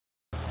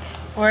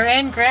We're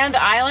in Grand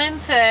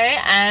Island today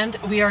and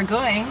we are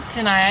going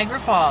to Niagara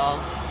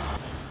Falls.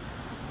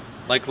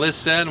 Like Liz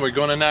said, we're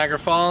going to Niagara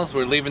Falls,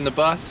 we're leaving the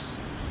bus,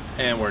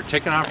 and we're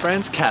taking our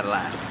friend's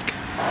Cadillac. Get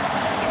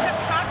the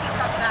coffee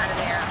cups out of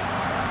there.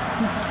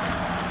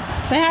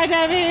 Say hi,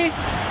 Debbie.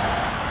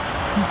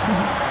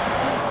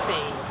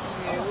 Thank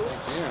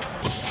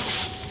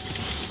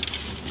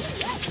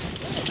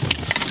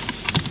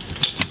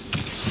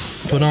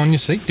you. Put on your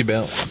safety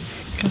belt.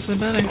 Guess I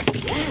better.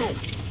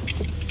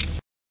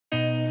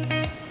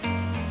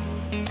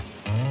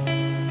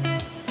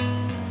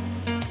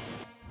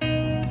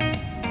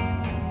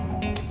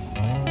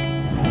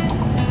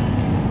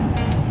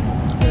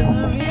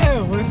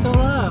 So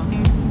low.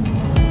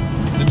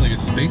 There's like a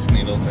Space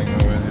Needle thing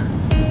over there.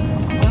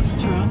 That's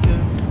Toronto.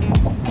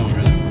 Oh,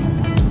 really?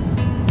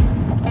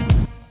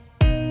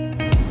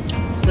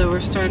 So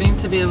we're starting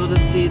to be able to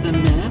see the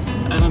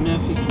mist. I don't know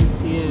if you can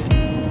see it.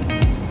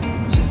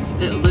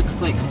 It looks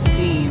like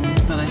steam,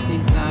 but I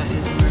think that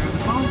is where the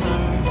falls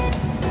are.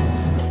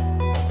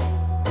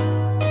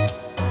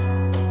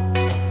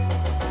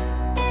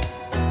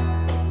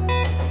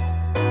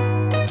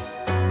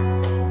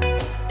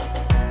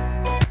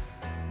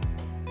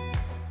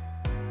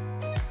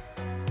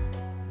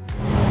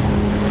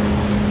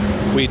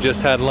 We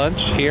just had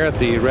lunch here at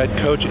the Red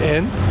Coach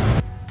Inn.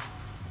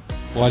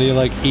 Why do you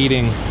like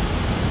eating?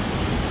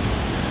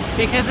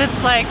 Because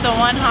it's like the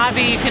one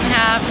hobby you can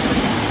have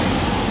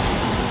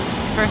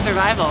for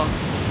survival.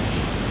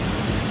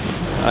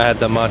 I had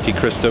the Monte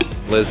Cristo.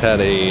 Liz had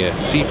a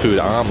seafood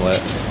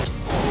omelet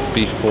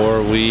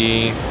before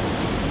we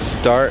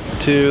start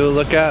to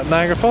look at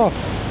Niagara Falls.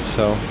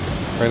 So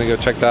we're gonna go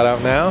check that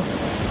out now.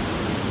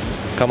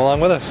 Come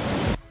along with us.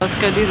 Let's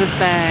go do this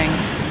thing.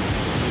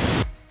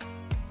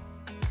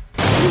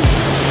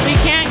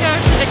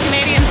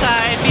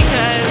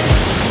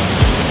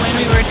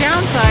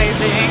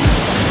 Downsizing,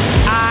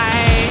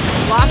 I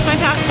lost my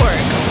passport.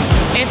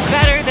 It's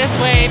better this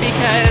way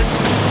because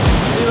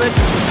we would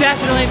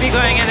definitely be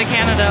going into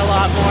Canada a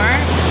lot more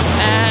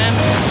and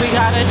we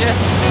gotta just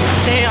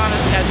stay on a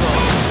schedule.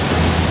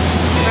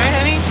 Right,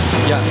 honey?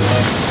 Yes.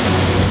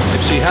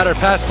 If she had her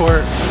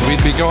passport,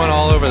 we'd be going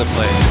all over the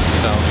place,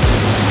 so.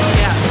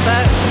 Yeah,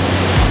 but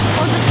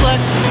we'll just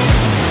look.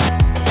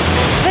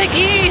 The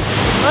geese!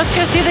 Let's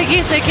go see the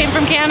geese that came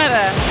from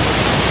Canada.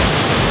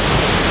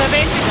 So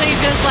basically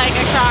just like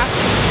across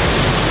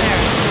there.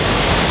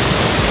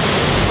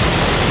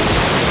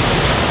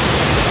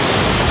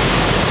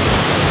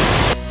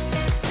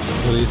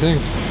 What do you think?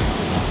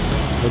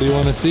 What do you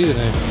want to see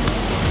today?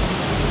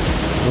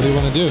 What do you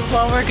want to do?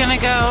 Well, we're gonna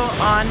go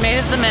on Maid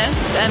of the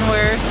Mist and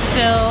we're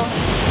still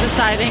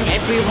deciding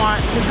if we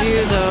want to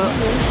do the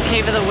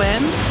Cave of the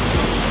Winds.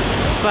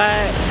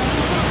 But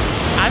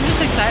I'm just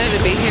excited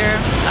to be here.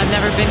 I've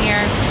never been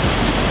here.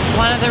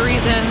 One of the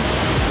reasons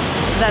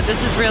that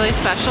this is really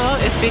special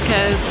is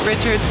because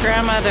Richard's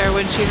grandmother,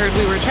 when she heard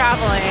we were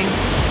traveling,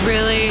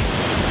 really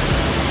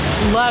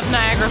loved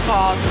Niagara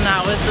Falls, and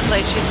that was the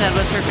place she said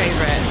was her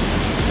favorite.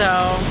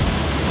 So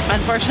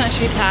unfortunately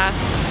she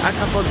passed a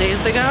couple days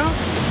ago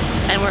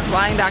and we're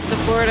flying back to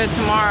Florida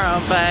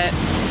tomorrow, but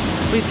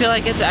we feel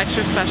like it's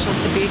extra special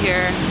to be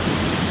here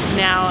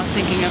now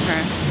thinking of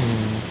her.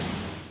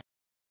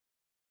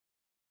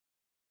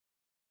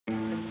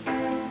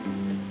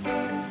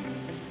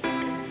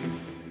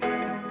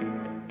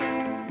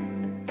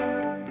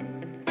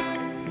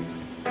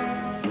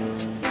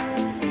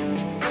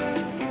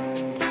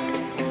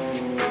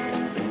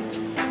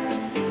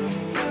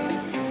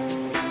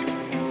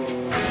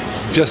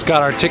 Just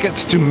got our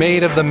tickets to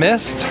Maid of the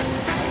Mist.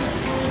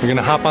 We're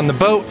gonna hop on the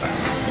boat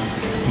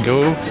and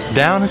go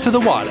down into the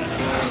water.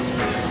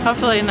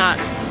 Hopefully not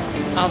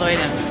all the way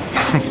down.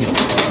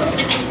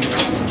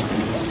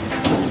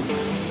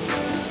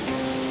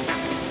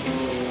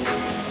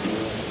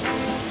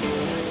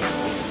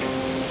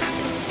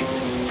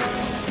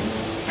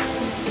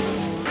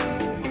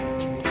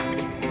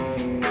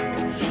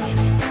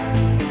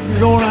 You're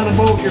going on the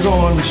boat, you're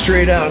going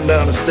straight out and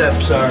down the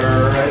steps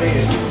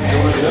already.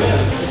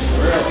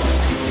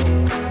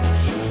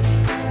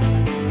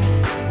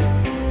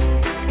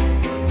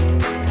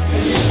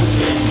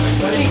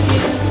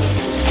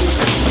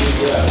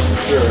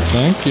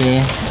 Thank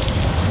you.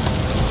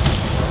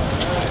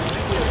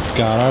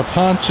 Got our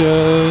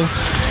ponchos.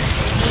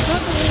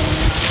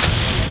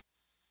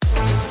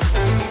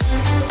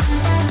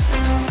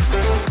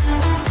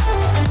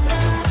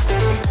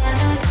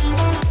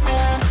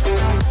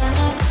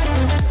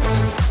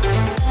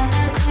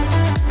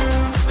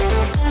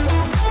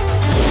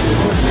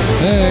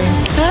 Hey.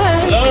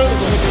 Hello.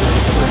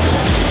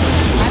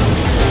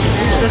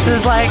 This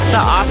is like the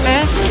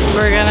office.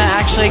 We're gonna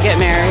actually get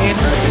married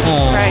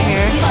right here.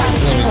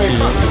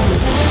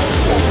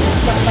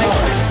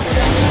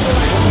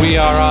 We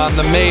are on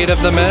the Maid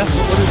of the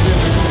Mist.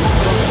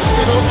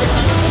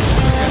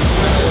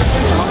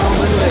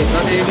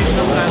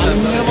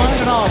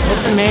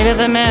 Maid of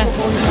the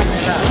Mist.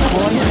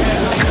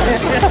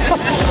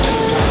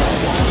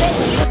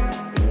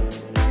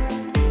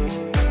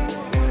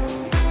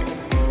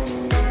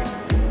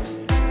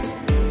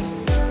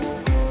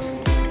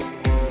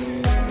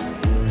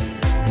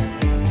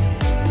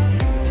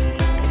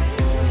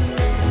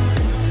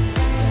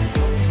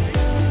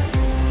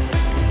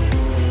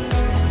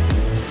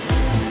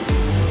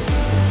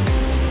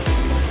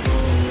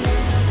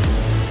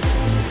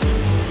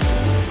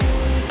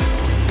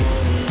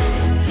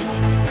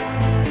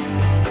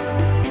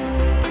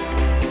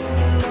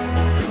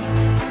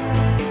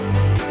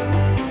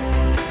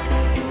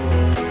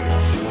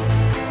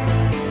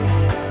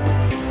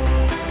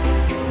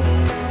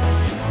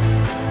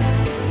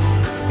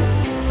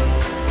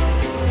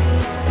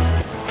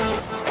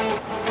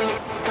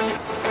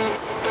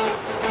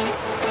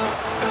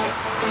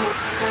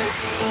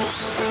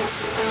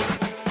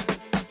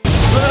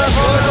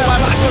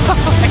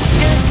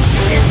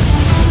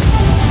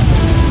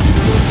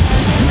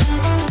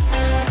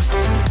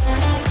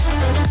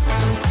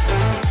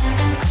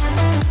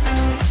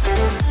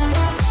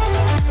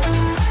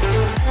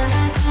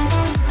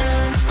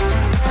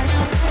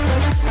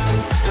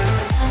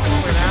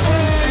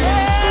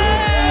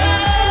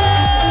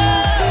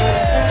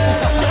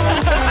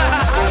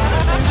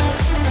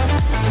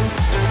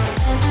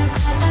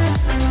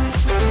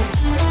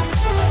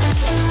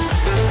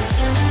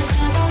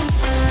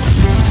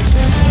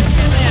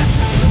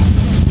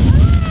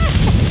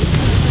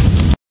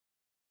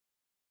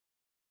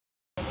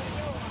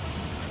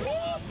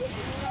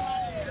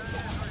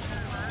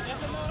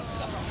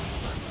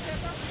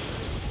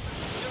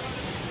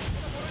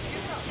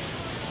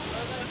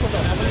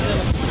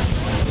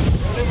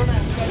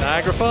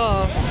 Niagara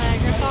Falls.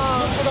 Niagara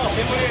Falls.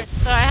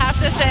 So I have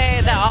to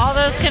say that all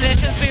those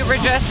conditions we were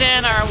just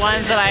in are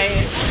ones that I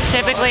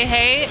typically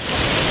hate,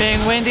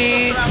 being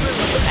windy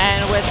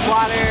and with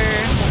water,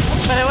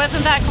 but it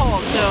wasn't that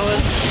cold, so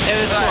it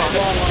was cool.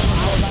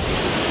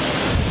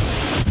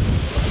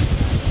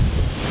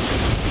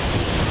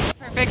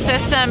 Perfect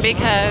system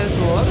because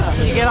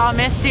you get all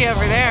misty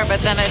over there, but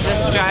then it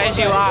just dries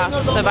you off.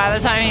 So by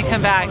the time you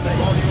come back,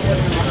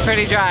 it's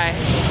pretty dry.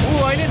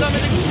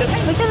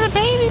 Look at the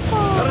baby pool.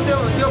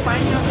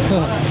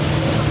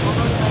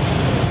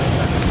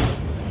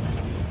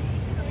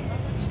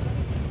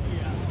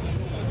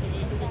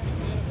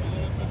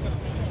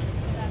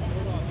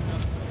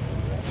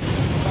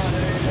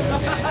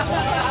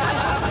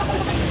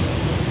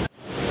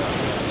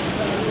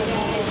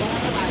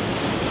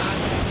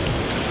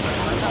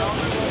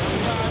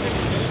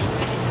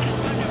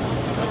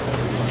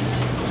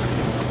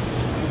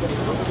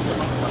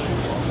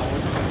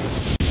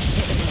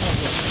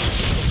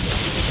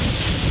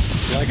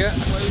 You like it?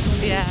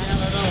 Yeah.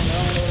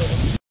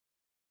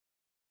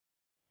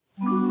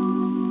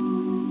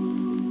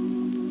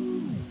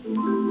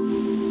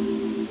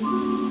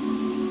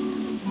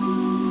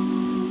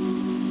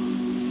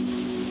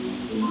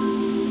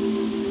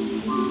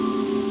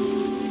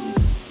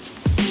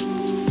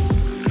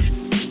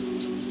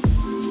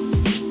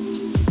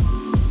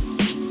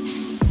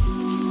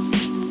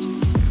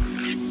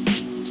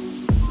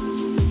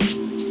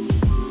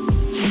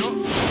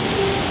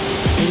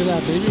 Look at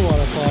that baby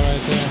waterfall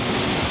right there.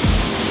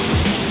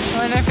 I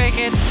wonder if it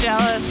gets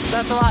jealous.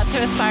 That's a lot to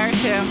aspire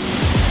to.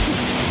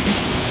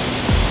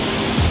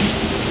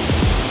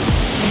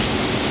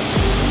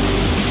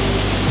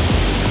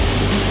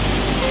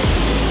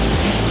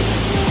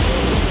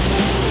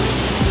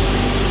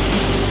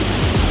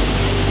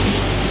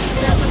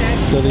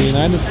 So the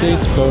United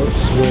States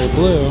boats were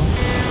blue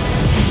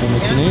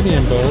and the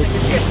Canadian boats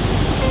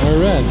were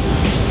red.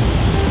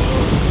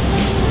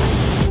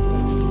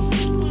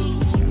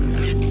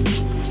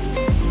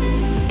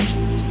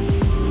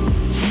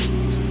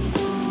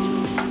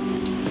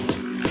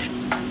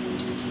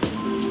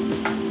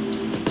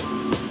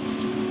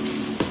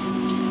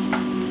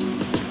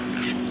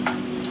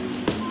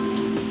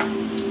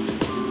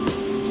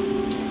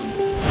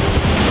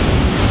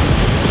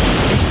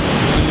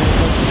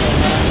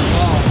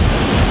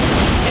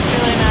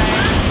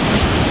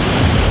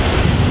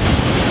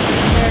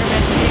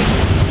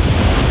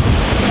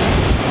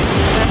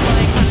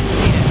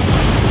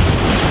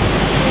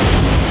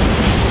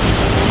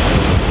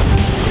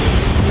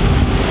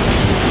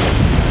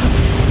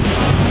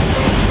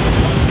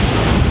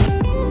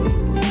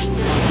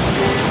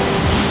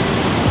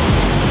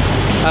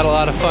 Had a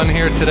lot of fun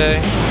here today.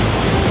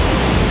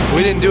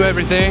 We didn't do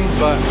everything,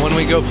 but when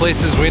we go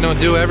places, we don't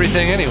do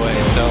everything anyway.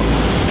 So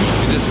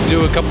we just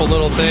do a couple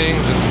little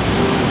things and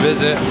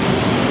visit.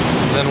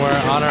 And then we're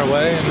on our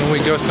way and then we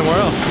go somewhere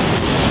else.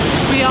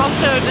 We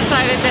also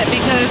decided that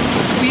because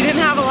we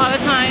didn't have a lot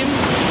of time,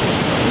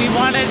 we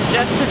wanted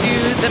just to do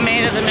the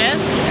Maid of the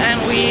Mist,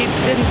 and we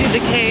didn't do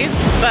the caves,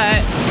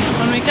 but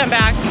when we come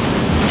back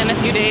in a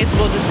few days,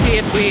 we'll just see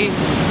if we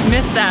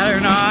missed that or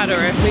not,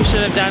 or if we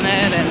should have done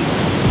it and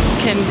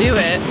can do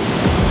it.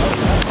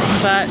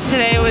 But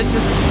today was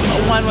just,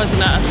 one was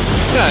enough.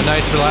 Yeah, a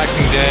nice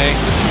relaxing day.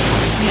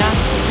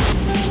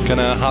 Yeah.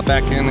 Gonna hop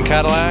back in the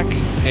Cadillac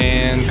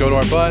and go to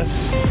our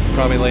bus,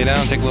 probably lay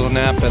down, take a little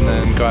nap, and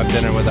then go have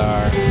dinner with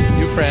our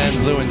new friends,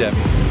 Lou and Debbie.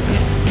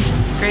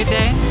 Great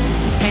day.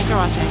 Thanks for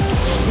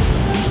watching.